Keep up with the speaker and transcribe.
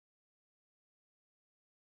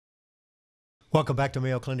Welcome back to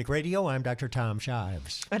Mayo Clinic Radio. I'm Dr. Tom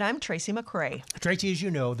Shives. And I'm Tracy McRae. Tracy, as you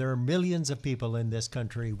know, there are millions of people in this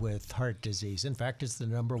country with heart disease. In fact, it's the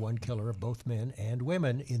 #1 killer of both men and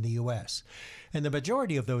women in the U.S. And the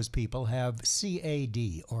majority of those people have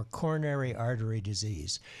CAD, or coronary artery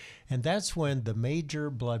disease. And that's when the major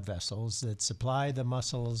blood vessels that supply the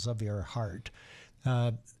muscles of your heart,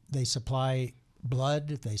 they supply blood,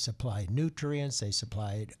 they supply nutrients, they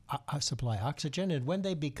supply oxygen, and when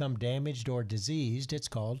they become damaged or diseased, it's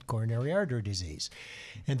called coronary artery disease.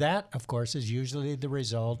 And that, of course, is usually the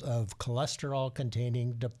result of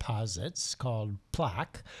cholesterol-containing deposits called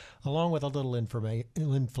plaque, along with a little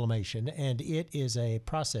inflammation, and it is a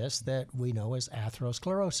process that we know as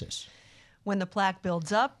atherosclerosis. When the plaque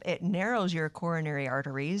builds up, it narrows your coronary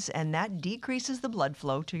arteries, and that decreases the blood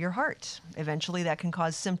flow to your heart. Eventually, that can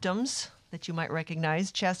cause symptoms that you might recognize: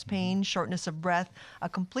 chest pain, shortness of breath. A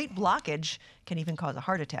complete blockage can even cause a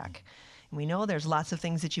heart attack. And we know there's lots of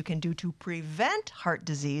things that you can do to prevent heart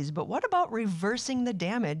disease, but what about reversing the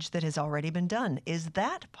damage that has already been done? Is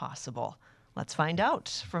that possible? Let's find out.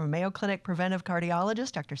 From Mayo Clinic preventive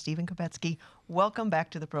cardiologist, Dr. Stephen Kopecky. Welcome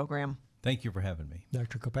back to the program. Thank you for having me.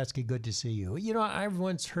 Dr. Kopecky, good to see you. You know, I've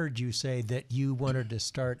once heard you say that you wanted to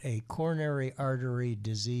start a coronary artery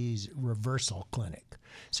disease reversal clinic,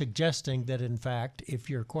 suggesting that, in fact, if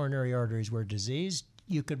your coronary arteries were diseased,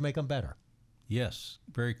 you could make them better. Yes,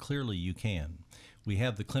 very clearly you can. We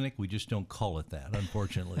have the clinic, we just don't call it that,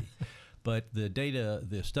 unfortunately. But the data,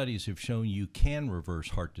 the studies have shown you can reverse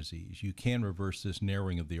heart disease. You can reverse this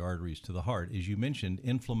narrowing of the arteries to the heart. As you mentioned,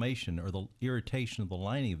 inflammation or the irritation of the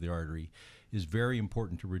lining of the artery is very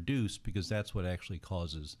important to reduce, because that's what actually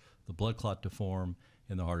causes the blood clot to form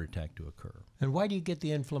and the heart attack to occur. And why do you get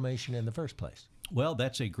the inflammation in the first place? Well,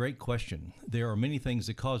 that's a great question. There are many things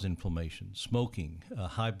that cause inflammation: smoking,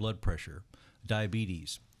 high blood pressure,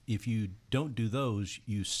 diabetes. If you don't do those,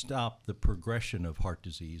 you stop the progression of heart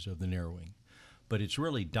disease, of the narrowing. But it's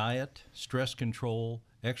really diet, stress control,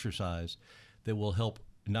 exercise that will help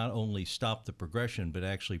not only stop the progression, but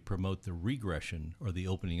actually promote the regression, or the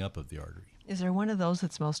opening up of the artery. Is there one of those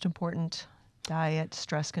that's most important? Diet,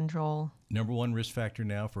 stress control? #1 risk factor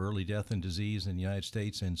now for early death and disease in the United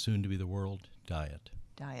States and soon to be the world: diet.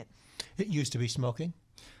 Diet. It used to be smoking?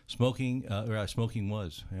 Smoking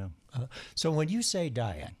was, yeah. So when you say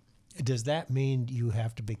diet, does that mean you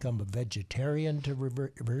have to become a vegetarian to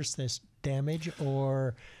reverse this damage,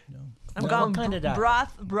 or No. I'm what going kind of diet?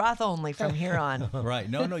 broth only from here on. Right.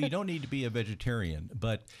 No, you don't need to be a vegetarian,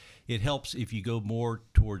 but it helps if you go more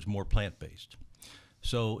towards more plant-based.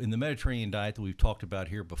 So in the Mediterranean diet that we've talked about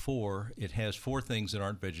here before, it has 4 things that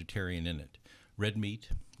aren't vegetarian in it: red meat,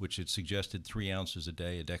 which is suggested 3 ounces a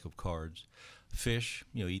day, a deck of cards; fish,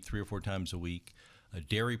 eat 3 or 4 times a week;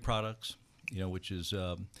 dairy products, which is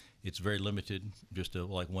it's very limited, just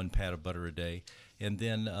like 1 pat of butter a day; and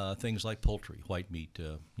then things like poultry, white meat,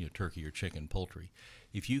 turkey or chicken, poultry.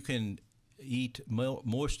 If you can eat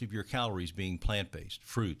most of your calories being plant-based,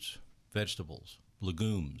 fruits, vegetables,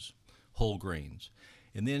 legumes, whole grains,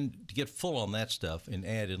 and then to get full on that stuff and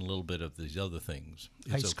add in a little bit of these other things.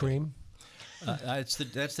 It's Ice okay. cream? That's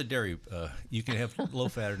the dairy. You can have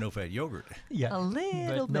low-fat or no-fat yogurt. Yeah, A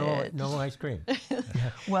little but bit. no ice cream.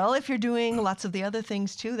 Well, if you're doing lots of the other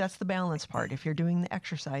things too, that's the balance part. If you're doing the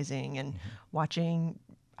exercising and watching,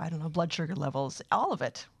 blood sugar levels, all of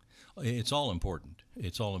it. It's all important.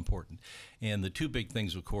 It's all important. And the 2 big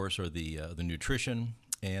things, of course, are the nutrition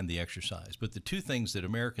and the exercise. But the 2 things that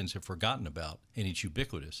Americans have forgotten about, and it's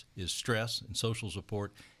ubiquitous, is stress and social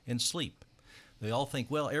support and sleep. They all think,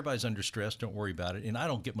 well, everybody's under stress, don't worry about it. And I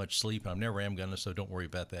don't get much sleep, and I never am going to, so don't worry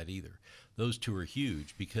about that either. Those 2 are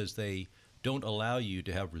huge, because they don't allow you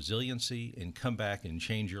to have resiliency and come back and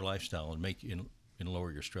change your lifestyle and and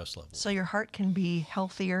lower your stress levels. So your heart can be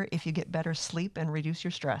healthier if you get better sleep and reduce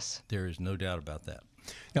your stress. There is no doubt about that.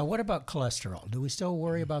 Now, what about cholesterol? Do we still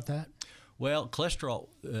worry about that? Well, cholesterol,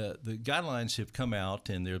 the guidelines have come out,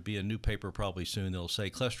 and there'll be a new paper probably soon that'll say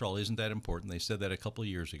cholesterol isn't that important. They said that a couple of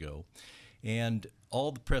years ago. And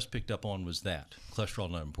all the press picked up on was that cholesterol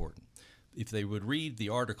not important. If they would read the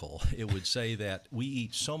article, it would say that we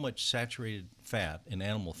eat so much saturated fat and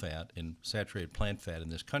animal fat and saturated plant fat in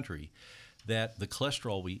this country that the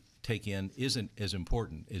cholesterol we take in isn't as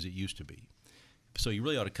important as it used to be. So you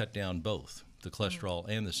really ought to cut down both the cholesterol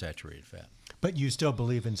and the saturated fat. But you still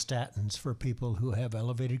believe in statins for people who have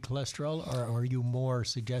elevated cholesterol, or are you more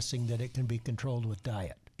suggesting that it can be controlled with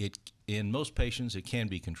diet? In most patients, it can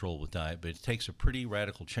be controlled with diet, but it takes a pretty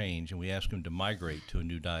radical change, and we ask them to migrate to a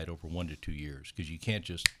new diet over 1 to 2 years, because you can't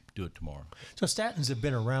just do it tomorrow. So statins have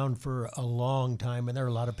been around for a long time, and there are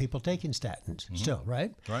a lot of people taking statins still,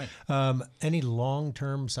 right? Right. Any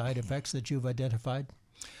long-term side effects that you've identified?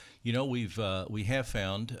 You know, we have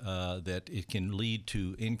found that it can lead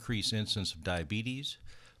to increased incidence of diabetes,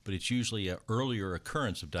 but it's usually an earlier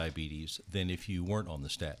occurrence of diabetes than if you weren't on the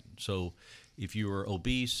statin. So if you are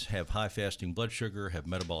obese, have high fasting blood sugar, have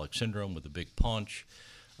metabolic syndrome with a big paunch,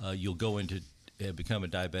 you'll go into become a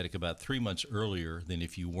diabetic about 3 months earlier than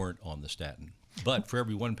if you weren't on the statin. But for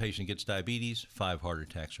every one patient gets diabetes, 5 heart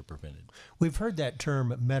attacks are prevented. We've heard that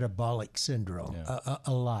term metabolic syndrome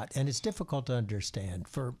a lot, and it's difficult to understand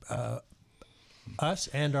for us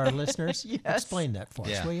and our listeners. Yes. Explain that for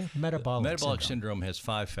us, will you? Metabolic syndrome has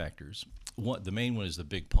 5 factors. The main one is the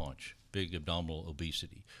big paunch, big abdominal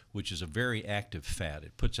obesity, which is a very active fat.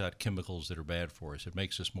 It puts out chemicals that are bad for us. It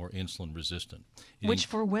makes us more insulin resistant. Which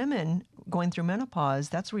for women going through menopause,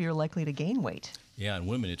 that's where you're likely to gain weight. Yeah, in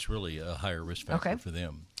women, it's really a higher risk factor for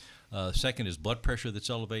them. Second is blood pressure that's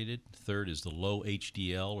elevated. Third is the low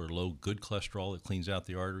HDL or low good cholesterol that cleans out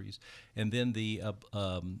the arteries. And then the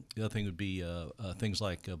other thing would be things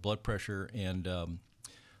like blood pressure, and those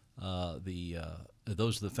are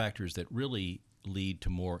the factors that really lead to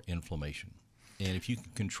more inflammation. And if you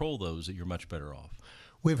can control those, you're much better off.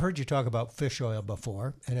 We've heard you talk about fish oil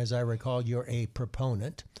before, and as I recall, you're a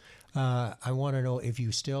proponent. I want to know if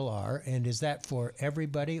you still are, and is that for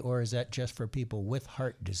everybody, or is that just for people with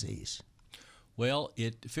heart disease? Well,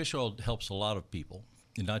 fish oil helps a lot of people,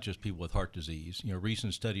 and not just people with heart disease. You know,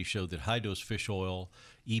 recent studies showed that high-dose fish oil,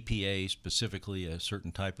 EPA, specifically a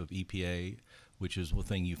certain type of EPA, which is the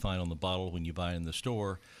thing you find on the bottle when you buy it in the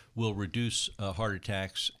store, will reduce heart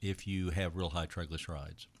attacks if you have real high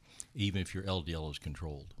triglycerides, even if your LDL is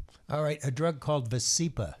controlled. All right, a drug called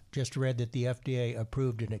Visipa. Just read that the FDA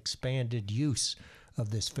approved an expanded use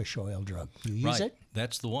of this fish oil drug. You use it?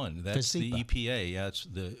 That's the one. That's Visipa. the EPA. Yeah, it's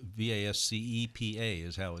the VASCEPA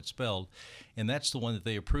is how it's spelled. And that's the one that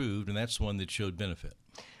they approved, and that's the one that showed benefit.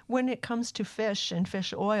 When it comes to fish and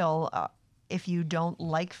fish oil, if you don't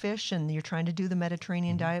like fish and you're trying to do the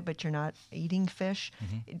Mediterranean diet, but you're not eating fish,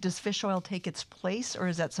 does fish oil take its place, or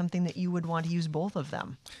is that something that you would want to use both of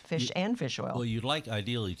them, fish and fish oil? Well, you'd like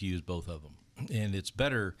ideally to use both of them. And it's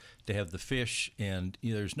better to have the fish, and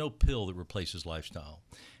there's no pill that replaces lifestyle.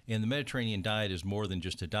 And the Mediterranean diet is more than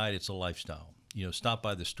just a diet, it's a lifestyle. You know, stop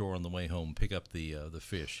by the store on the way home, pick up the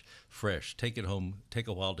fish fresh, take it home, take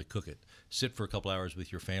a while to cook it, sit for a couple hours with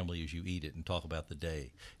your family as you eat it and talk about the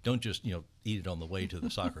day. Don't just, eat it on the way to the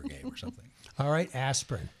soccer game or something. All right,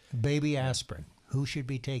 aspirin, baby aspirin. Who should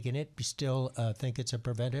be taking it? You still think it's a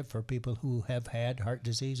preventive for people who have had heart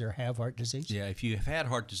disease or have heart disease? Yeah, if you have had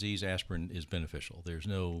heart disease, aspirin is beneficial. There's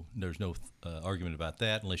no argument about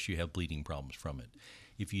that unless you have bleeding problems from it.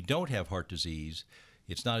 If you don't have heart disease,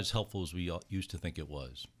 it's not as helpful as we used to think it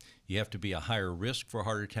was. You have to be a higher risk for a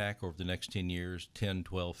heart attack over the next 10 years, 10,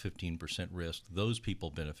 12, 15% risk. Those people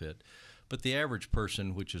benefit. But the average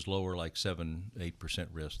person, which is lower, like 7, 8%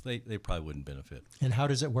 risk, they probably wouldn't benefit. And how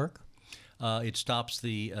does it work? It stops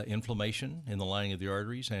the inflammation in the lining of the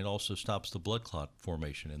arteries, and it also stops the blood clot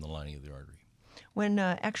formation in the lining of the artery. When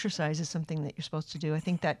exercise is something that you're supposed to do, I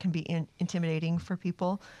think that can be intimidating for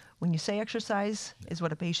people. When you say exercise is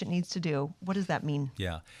what a patient needs to do, what does that mean?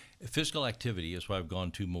 Yeah. Physical activity is why I've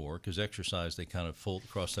gone to more, because exercise, they kind of fold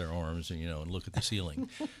across their arms and, and look at the ceiling.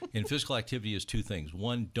 And physical activity is 2 things.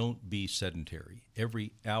 One, don't be sedentary.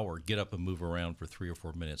 Every hour, get up and move around for 3 or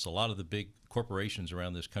 4 minutes. A lot of the big corporations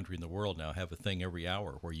around this country and the world now have a thing every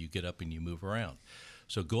hour where you get up and you move around.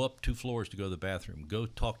 So go up 2 floors to go to the bathroom. Go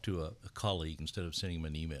talk to a colleague instead of sending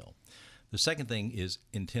them an email. The second thing is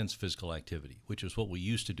intense physical activity, which is what we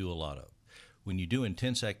used to do a lot of. When you do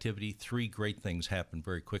intense activity, 3 great things happen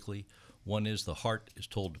very quickly. One is the heart is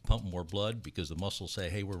told to pump more blood because the muscles say,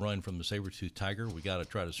 hey, we're running from the saber-toothed tiger. We got to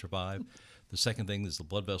try to survive. The second thing is the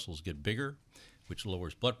blood vessels get bigger, which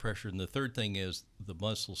lowers blood pressure. And the third thing is the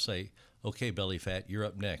muscles say, okay, belly fat, you're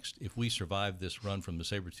up next. If we survive this run from the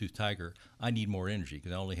saber-toothed tiger, I need more energy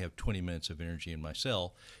because I only have 20 minutes of energy in my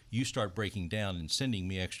cell. You start breaking down and sending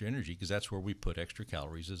me extra energy because that's where we put extra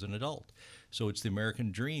calories as an adult. So it's the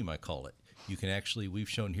American dream, I call it. You can actually, we've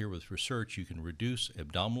shown here with research, you can reduce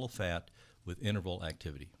abdominal fat with interval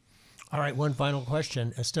activity. All right, one final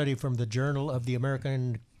question. A study from the Journal of the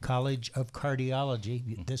American College of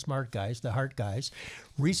Cardiology, the smart guys, the heart guys,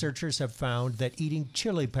 researchers have found that eating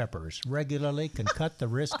chili peppers regularly can cut the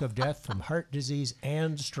risk of death from heart disease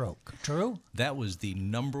and stroke. True? That was the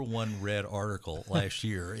 #1 read article last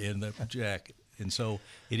year in the Jack. And so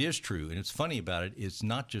it is true. And it's funny about it, it's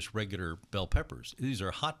not just regular bell peppers. These are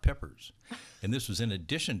hot peppers. And this was in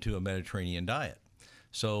addition to a Mediterranean diet.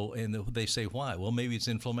 So, and they say why? Well, maybe it's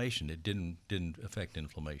inflammation. It didn't affect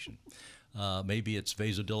inflammation. Maybe it's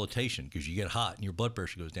vasodilatation because you get hot and your blood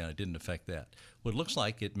pressure goes down. It didn't affect that. Well, it looks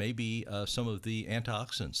like it may be some of the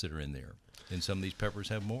antioxidants that are in there, and some of these peppers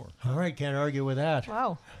have more. All right, can't argue with that.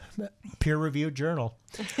 Wow. Peer-reviewed journal.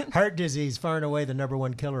 Heart disease, far and away the number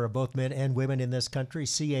one killer of both men and women in this country.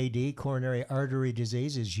 CAD, coronary artery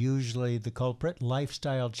disease, is usually the culprit.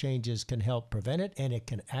 Lifestyle changes can help prevent it, and it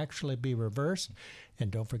can actually be reversed.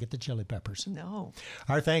 And don't forget the chili peppers. No.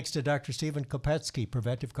 Our thanks to Dr. Stephen Kopecky,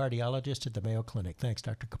 preventive cardiologist at the Mayo Clinic. Thanks,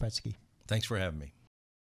 Dr. Kopecky. Thanks for having me.